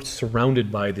 like, we're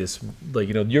surrounded by this, like,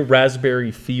 you know, your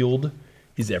raspberry field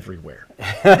is everywhere,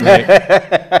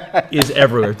 right? Is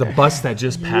everywhere. The bus that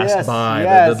just passed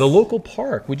by, the local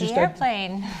park. We just the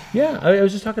airplane. Yeah, I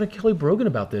was just talking to Kelly Brogan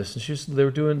about this, and they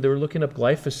were looking up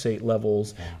glyphosate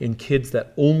levels in kids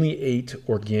that only ate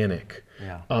organic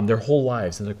their whole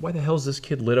lives, and like, why the hell is this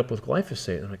kid lit up with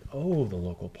glyphosate? And I'm like, oh, the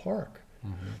local park.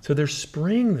 So they're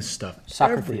spraying this stuff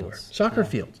everywhere. Soccer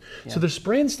fields. So they're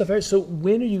spraying stuff everywhere. So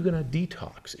when are you going to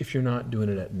detox if you're not doing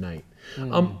it at night?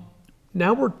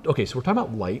 Now so we're talking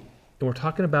about light, and we're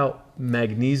talking about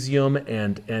magnesium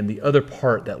and the other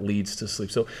part that leads to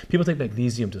sleep. So people take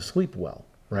magnesium to sleep well,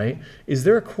 right? Is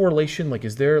there a correlation? Like,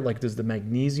 does the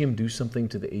magnesium do something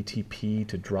to the ATP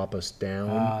to drop us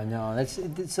down? No,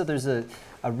 so there's a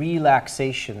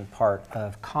relaxation part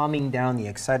of calming down the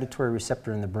excitatory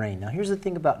receptor in the brain. Now here's the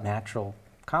thing about natural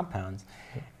compounds,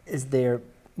 is they're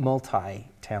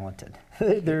multi-talented.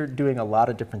 They're doing a lot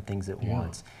of different things at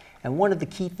once. And one of the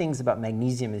key things about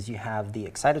magnesium is you have the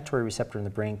excitatory receptor in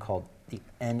the brain called the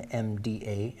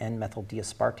NMDA, N-methyl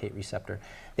deaspartate receptor,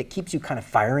 that keeps you kind of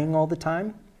firing all the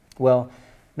time. Well,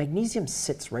 magnesium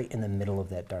sits right in the middle of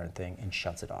that darn thing and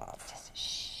shuts it off.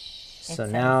 So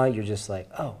now you're just like,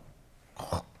 oh,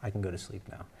 I can go to sleep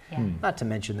now. Not to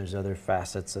mention there's other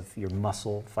facets of your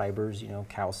muscle fibers, you know,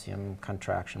 calcium,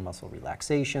 contraction, muscle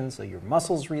relaxation. So your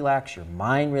muscles relax, your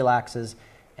mind relaxes,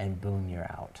 and boom,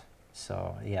 you're out.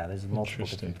 So yeah, there's multiple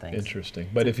different things. Interesting.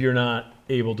 But if you're not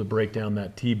able to break down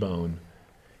that T-bone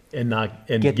and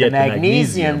get the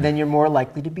magnesium, then you're more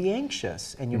likely to be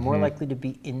anxious and you're more likely to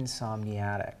be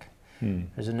insomniatic.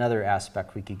 There's another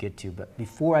aspect we could get to, but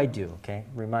before I do, okay,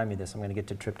 remind me of this, I'm going to get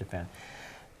to tryptophan.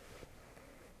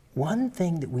 One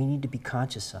thing that we need to be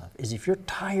conscious of is if you're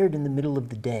tired in the middle of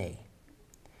the day,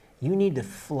 You need to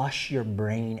flush your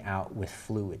brain out with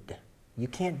fluid. You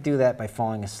can't do that by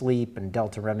falling asleep and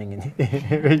delta remming and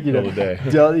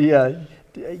All the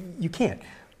yeah, you can't.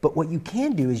 But what you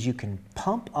can do is you can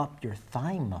pump up your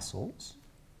thigh muscles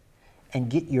and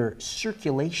get your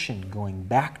circulation going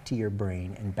back to your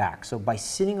brain and back. So by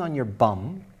sitting on your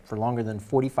bum for longer than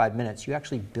 45 minutes, you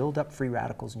actually build up free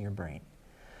radicals in your brain.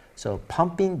 So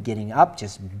pumping, getting up,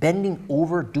 just bending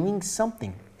over, doing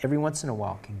something every once in a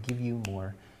while can give you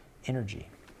more energy.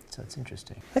 So it's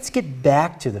interesting. Let's get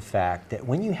back to the fact that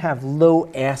when you have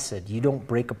low acid, you don't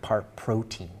break apart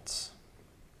proteins.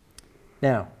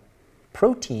 Now,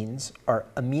 proteins are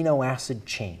amino acid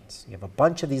chains. You have a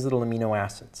bunch of these little amino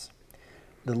acids.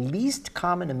 The least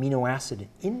common amino acid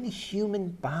in the human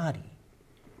body,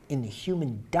 in the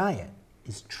human diet,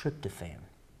 is tryptophan.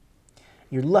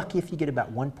 You're lucky if you get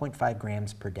about 1.5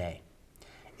 grams per day.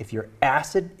 If your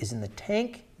acid is in the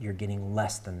tank, you're getting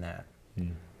less than that.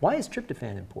 Why is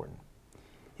tryptophan important?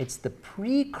 It's the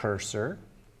precursor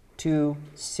to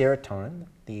serotonin,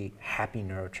 the happy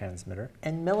neurotransmitter,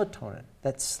 and melatonin,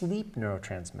 that sleep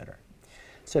neurotransmitter.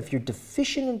 So if you're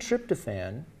deficient in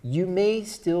tryptophan, you may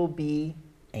still be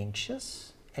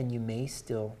anxious and you may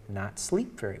still not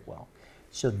sleep very well.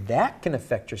 So that can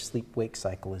affect your sleep-wake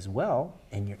cycle as well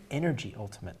and your energy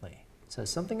ultimately. So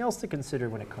something else to consider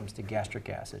when it comes to gastric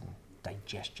acid and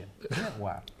digestion. Isn't that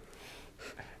wild?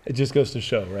 It just goes to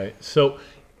show, right? So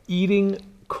eating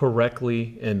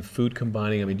correctly and food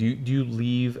combining, I mean, do you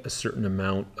leave a certain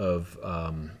amount of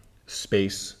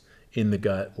space in the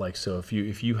gut? Like, so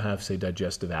if you have, say,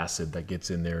 digestive acid that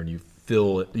gets in there and you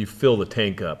fill the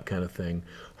tank up kind of thing,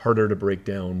 harder to break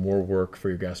down, more work for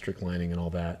your gastric lining and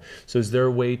all that. So is there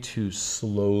a way to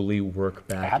slowly work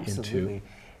back Absolutely. into?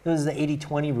 This is the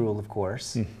 80-20 rule, of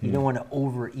course. You don't want to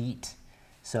overeat.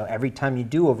 So every time you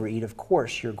do overeat, of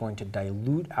course, you're going to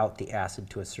dilute out the acid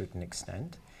to a certain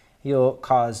extent. You'll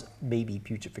cause maybe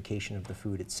putrefaction of the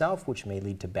food itself, which may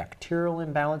lead to bacterial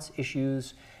imbalance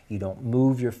issues. You don't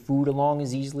move your food along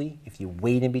as easily. If you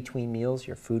wait in between meals,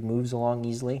 your food moves along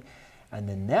easily. And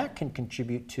then that can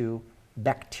contribute to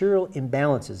bacterial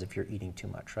imbalances if you're eating too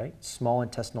much, right? Small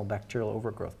intestinal bacterial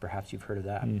overgrowth, perhaps you've heard of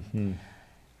that.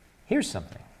 Here's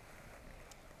something.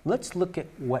 Let's look at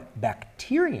what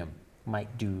bacterium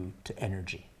might do to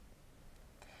energy.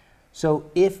 So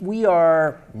if we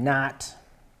are not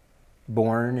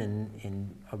born in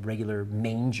a regular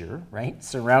manger, right,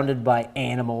 surrounded by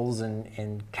animals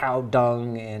and cow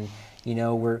dung, and you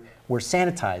know we're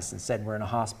sanitized and said we're in a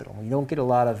hospital. We don't get a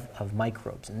lot of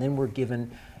microbes, and then we're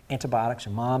given antibiotics,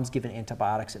 or mom's given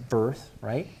antibiotics at birth,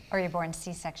 right? Or you're born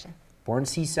C-section. Born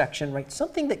C-section, right?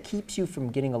 Something that keeps you from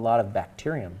getting a lot of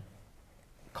bacterium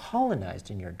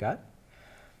colonized in your gut.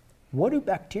 What do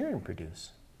bacterium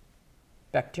produce?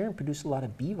 Bacterium produce a lot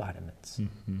of B vitamins.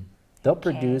 They'll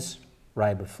produce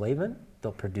riboflavin,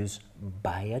 they'll produce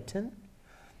biotin,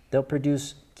 they'll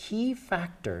produce key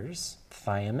factors,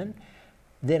 thiamine,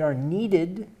 that are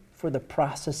needed for the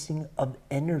processing of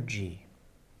energy.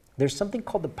 There's something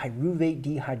called the pyruvate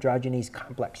dehydrogenase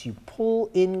complex. You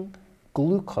pull in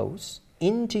glucose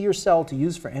into your cell to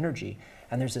use for energy,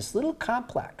 and there's this little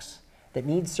complex that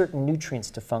needs certain nutrients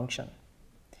to function.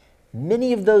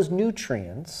 Many of those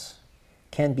nutrients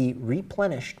can be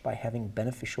replenished by having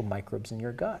beneficial microbes in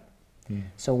your gut.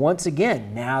 So once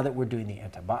again, now that we're doing the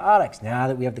antibiotics, now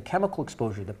that we have the chemical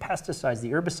exposure, the pesticides,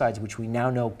 the herbicides, which we now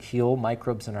know kill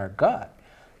microbes in our gut,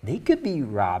 they could be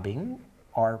robbing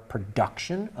our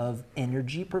production of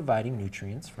energy-providing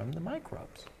nutrients from the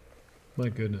microbes. My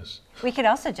goodness. We could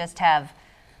also just have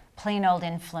plain old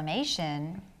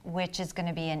inflammation, which is going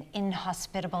to be an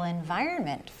inhospitable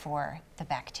environment for the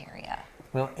bacteria.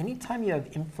 Well, anytime you have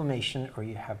inflammation or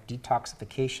you have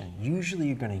detoxification, usually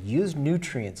you're going to use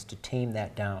nutrients to tame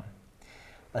that down,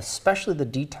 especially the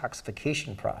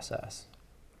detoxification process.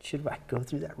 Should I go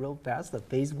through that real fast? The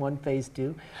phase 1, phase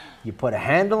 2? You put a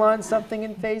handle on something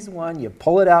in phase 1, you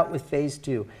pull it out with phase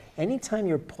 2. Anytime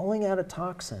you're pulling out a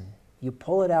toxin, you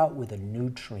pull it out with a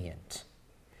nutrient.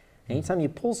 Anytime you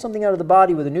pull something out of the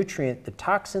body with a nutrient, the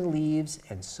toxin leaves,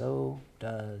 and so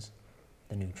does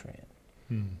the nutrient.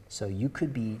 So you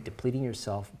could be depleting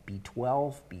yourself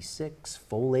B12, B6,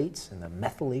 folates in the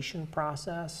methylation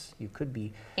process. You could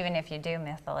be... Even if you do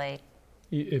methylate,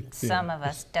 Some of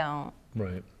us don't.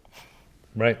 Right.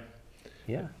 Right.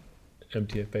 Yeah.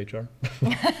 MTFHR.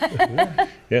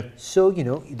 Yeah. So, you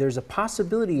know, there's a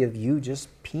possibility of you just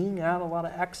peeing out a lot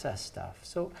of excess stuff.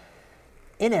 So,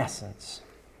 in essence,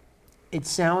 it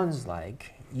sounds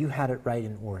like you had it right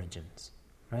in Origins,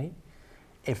 right?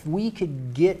 If we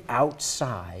could get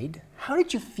outside, how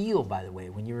did you feel, by the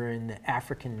way, when you were in the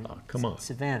African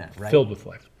savannah, right? Filled with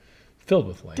life. filled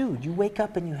with light. Dude, you wake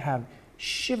up and you have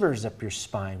shivers up your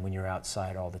spine when you're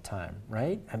outside all the time,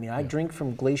 right? I mean, I drink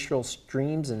from glacial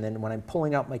streams, and then when I'm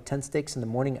pulling out my tent stakes in the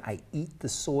morning, I eat the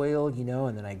soil, you know,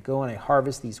 and then I go and I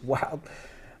harvest these wild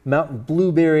mountain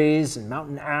blueberries and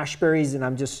mountain ashberries, and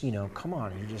I'm just, you know, come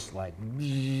on, you're just like,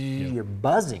 you're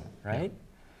buzzing, right?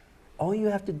 All you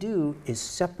have to do is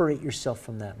separate yourself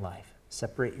from that life.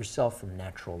 Separate yourself from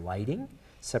natural lighting,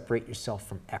 separate yourself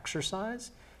from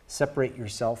exercise, separate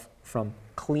yourself from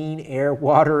clean air,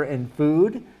 water, and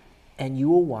food, and you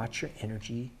will watch your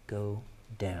energy go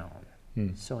down.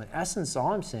 So in essence,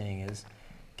 all I'm saying is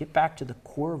get back to the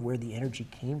core of where the energy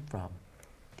came from.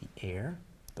 The air,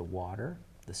 the water,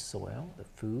 the soil, the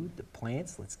food, the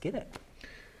plants, let's get it.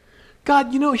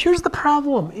 God, you know, here's the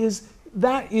problem is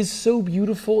that is so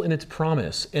beautiful in its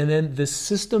promise. And then the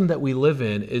system that we live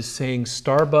in is saying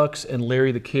Starbucks and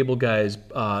Larry the Cable Guy's,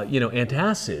 you know,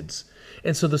 antacids.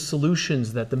 And so the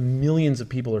solutions that the millions of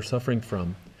people are suffering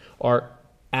from are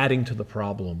adding to the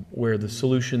problem, where the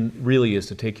solution really is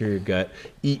to take care of your gut,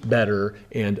 eat better,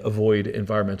 and avoid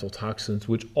environmental toxins,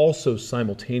 which also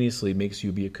simultaneously makes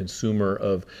you be a consumer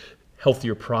of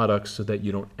healthier products so that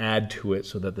you don't add to it,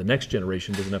 so that the next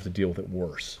generation doesn't have to deal with it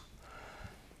worse.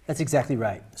 That's exactly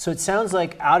right. So it sounds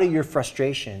like out of your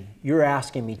frustration, you're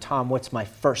asking me, Tom, what's my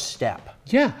first step?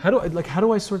 Yeah, how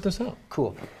do I sort this out?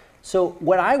 Cool. So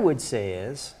what I would say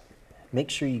is make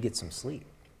sure you get some sleep.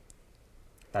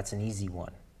 That's an easy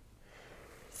one.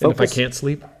 And if I can't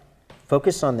sleep?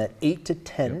 Focus on that 8 to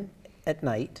 10 at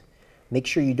night. Make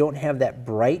sure you don't have that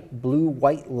bright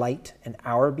blue-white light an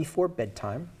hour before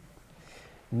bedtime.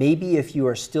 Maybe if you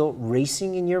are still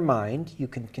racing in your mind, you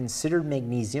can consider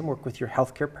magnesium, work with your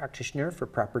healthcare practitioner for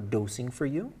proper dosing for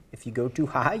you. If you go too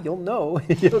high, you'll know,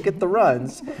 you'll get the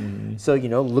runs. So, you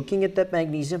know, looking at that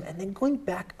magnesium and then going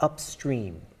back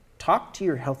upstream. Talk to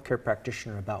your healthcare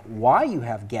practitioner about why you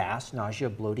have gas, nausea,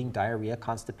 bloating, diarrhea,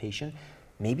 constipation.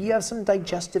 Maybe you have some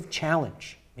digestive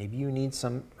challenge. Maybe you need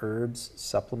some herbs,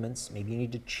 supplements. Maybe you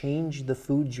need to change the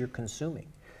foods you're consuming.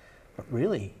 But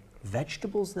really,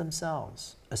 vegetables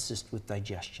themselves assist with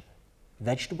digestion.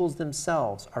 Vegetables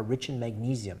themselves are rich in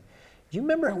magnesium. Do you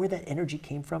remember where that energy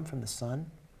came from the sun?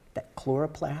 That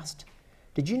chloroplast?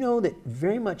 Did you know that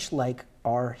very much like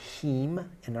our heme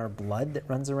in our blood that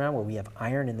runs around, where we have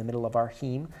iron in the middle of our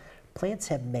heme, plants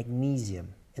have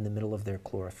magnesium in the middle of their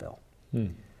chlorophyll.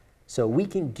 So we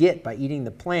can get, by eating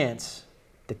the plants,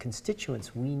 the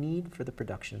constituents we need for the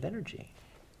production of energy.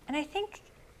 And I think,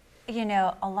 you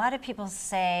know, a lot of people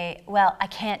say, well, I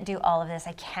can't do all of this.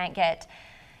 I can't get,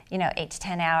 you know, 8 to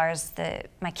 10 hours.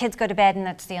 My kids go to bed and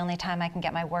that's the only time I can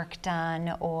get my work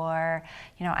done, or,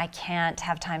 you know, I can't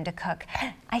have time to cook.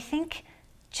 I think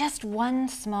just one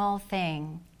small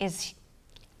thing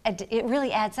it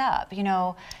really adds up. You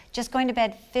know, just going to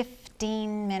bed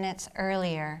 15 minutes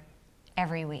earlier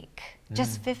every week.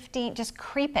 Just 15, just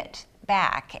creep it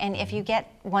back. And if you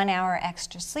get 1 hour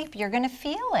extra sleep, you're going to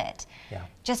feel it.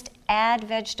 Just add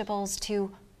vegetables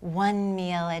to one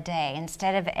meal a day.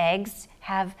 Instead of eggs,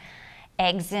 have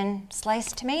eggs and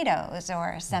sliced tomatoes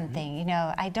or something. You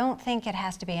know, I don't think it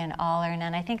has to be an all or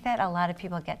none. I think that a lot of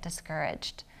people get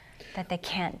discouraged that they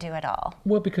can't do it all.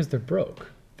 Well, because they're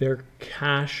broke. They're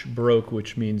cash broke,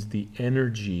 which means the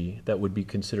energy that would be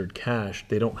considered cash,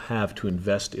 they don't have to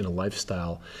invest in a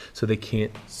lifestyle, so they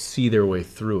can't see their way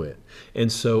through it.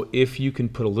 And so if you can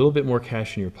put a little bit more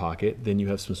cash in your pocket, then you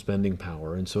have some spending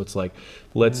power. And so it's like,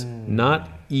 let's not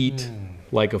eat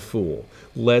like a fool.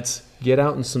 Let's get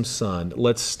out in some sun.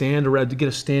 Let's stand around, get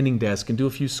a standing desk and do a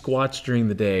few squats during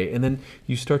the day. And then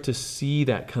you start to see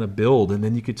that kind of build, and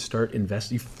then you could start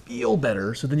investing. You feel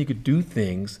better, so then you could do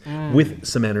things with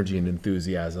some energy and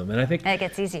enthusiasm. And I think it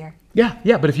gets easier. Yeah,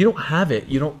 but if you don't have it,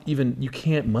 you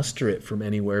can't muster it from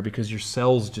anywhere, because your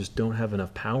cells just don't have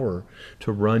enough power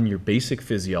to run your basic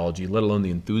physiology, let alone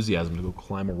the enthusiasm to go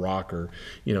climb a rock or,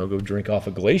 you know, go drink off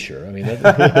a glacier. I mean,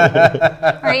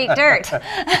 or eat dirt.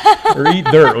 Or eat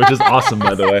dirt, which is awesome,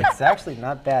 by the way. It's actually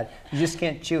not bad. You just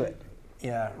can't chew it.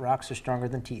 Yeah, rocks are stronger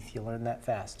than teeth. You learn that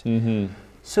fast.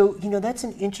 So, you know, that's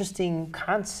an interesting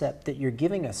concept that you're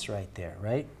giving us right there,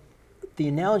 right? The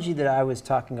analogy that I was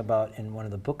talking about in one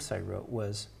of the books I wrote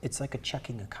was, it's like a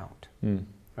checking account,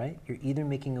 right? You're either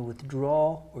making a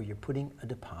withdrawal or you're putting a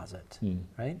deposit,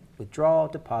 right? Withdrawal,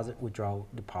 deposit, withdrawal,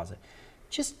 deposit.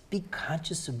 Just be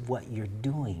conscious of what you're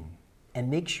doing and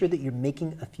make sure that you're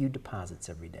making a few deposits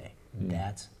every day.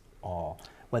 That's all.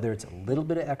 Whether it's a little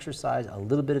bit of exercise, a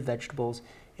little bit of vegetables,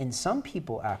 and some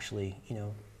people actually, you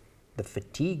know, The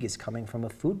fatigue is coming from a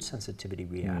food sensitivity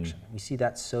reaction. We see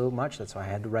that so much. That's why I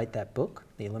had to write that book,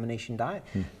 The Elimination Diet.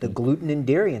 The gluten and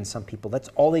dairy in some people, that's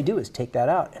all they do is take that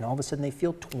out, and all of a sudden they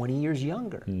feel 20 years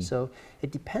younger. So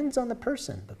it depends on the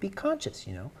person, but be conscious,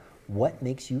 you know, what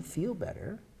makes you feel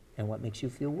better and what makes you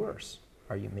feel worse.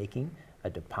 Are you making a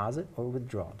deposit or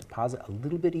withdrawal? Deposit a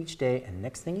little bit each day, and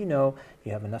next thing you know,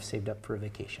 you have enough saved up for a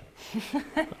vacation.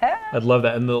 I'd love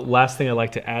that. And the last thing I'd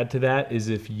like to add to that is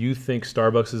if you think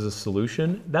Starbucks is a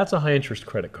solution, that's a high interest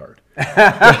credit card.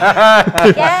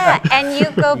 Yeah, and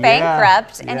you go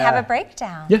bankrupt and have a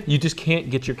breakdown. Yeah, you just can't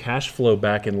get your cash flow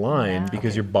back in line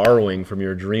because you're borrowing from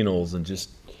your adrenals and just...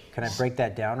 Can I break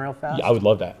that down real fast? Yeah, I would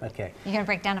love that. Okay. You're gonna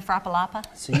break down a Frappalapa?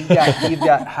 So you've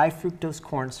got high fructose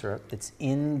corn syrup that's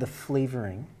in the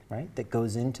flavoring, right, that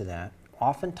goes into that.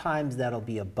 Oftentimes that'll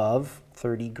be above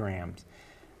 30 grams.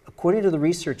 According to the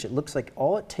research, it looks like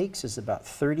all it takes is about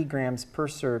 30 grams per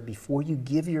serve before you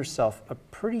give yourself a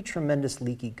pretty tremendous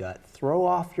leaky gut, throw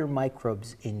off your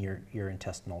microbes in your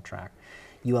intestinal tract.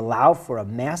 You allow for a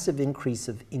massive increase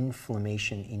of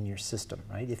inflammation in your system,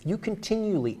 right? If you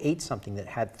continually ate something that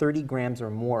had 30 grams or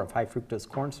more of high fructose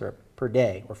corn syrup per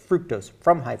day, or fructose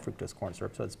from high fructose corn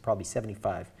syrup, so it's probably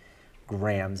 75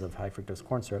 grams of high fructose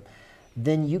corn syrup,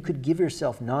 then you could give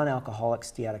yourself non-alcoholic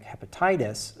steatotic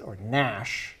hepatitis, or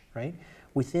NASH, right?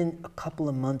 Within a couple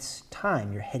of months'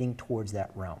 time, you're heading towards that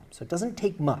realm. So it doesn't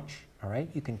take much, all right?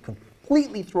 You can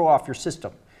completely throw off your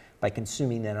system by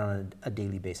consuming that on a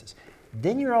daily basis.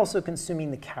 Then you're also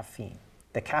consuming the caffeine.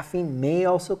 The caffeine may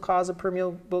also cause a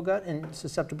permeable gut in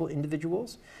susceptible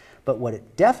individuals, but what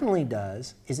it definitely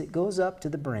does is it goes up to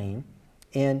the brain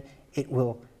and it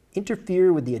will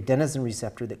interfere with the adenosine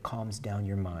receptor that calms down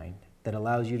your mind, that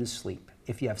allows you to sleep.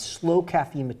 If you have slow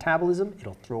caffeine metabolism,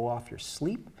 it'll throw off your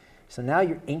sleep. So now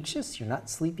you're anxious, you're not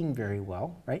sleeping very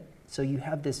well, right? So you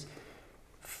have this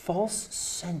false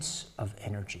sense of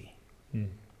energy,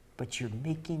 but you're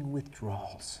making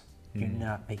withdrawals. You're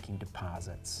not making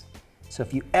deposits. So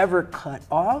if you ever cut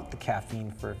out the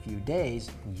caffeine for a few days,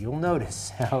 you'll notice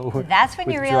how That's when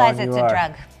you realize it's a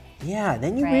drug. Yeah,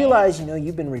 then you realize, you know,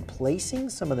 you've been replacing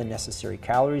some of the necessary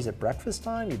calories at breakfast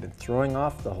time. You've been throwing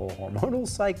off the whole hormonal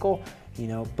cycle. You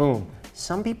know, boom.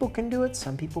 Some people can do it,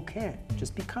 some people can't.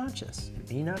 Just be conscious.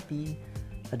 It may not be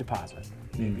a deposit,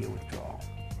 it may be a withdrawal.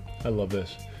 I love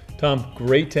this. Tom,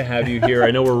 great to have you here.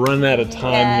 I know we're running out of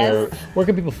time here. Where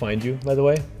can people find you, by the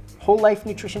way?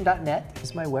 WholeLifeNutrition.net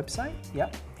is my website,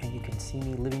 yep, and you can see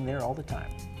me living there all the time.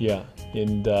 Yeah,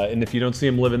 and if you don't see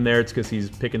him living there, it's because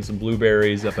he's picking some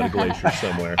blueberries up at a glacier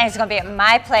somewhere. And it's gonna be at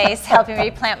my place helping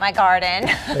me plant my garden.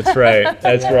 That's right,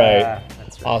 that's right.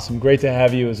 That's right. Awesome, great to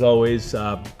have you as always.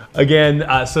 Again,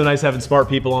 so nice having smart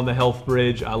people on the Health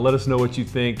Bridge. Let us know what you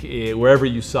think wherever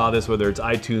you saw this, whether it's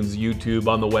iTunes, YouTube,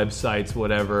 on the websites,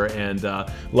 whatever. And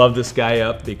love this guy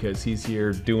up because he's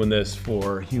here doing this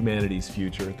for humanity's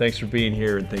future. Thanks for being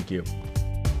here and thank you.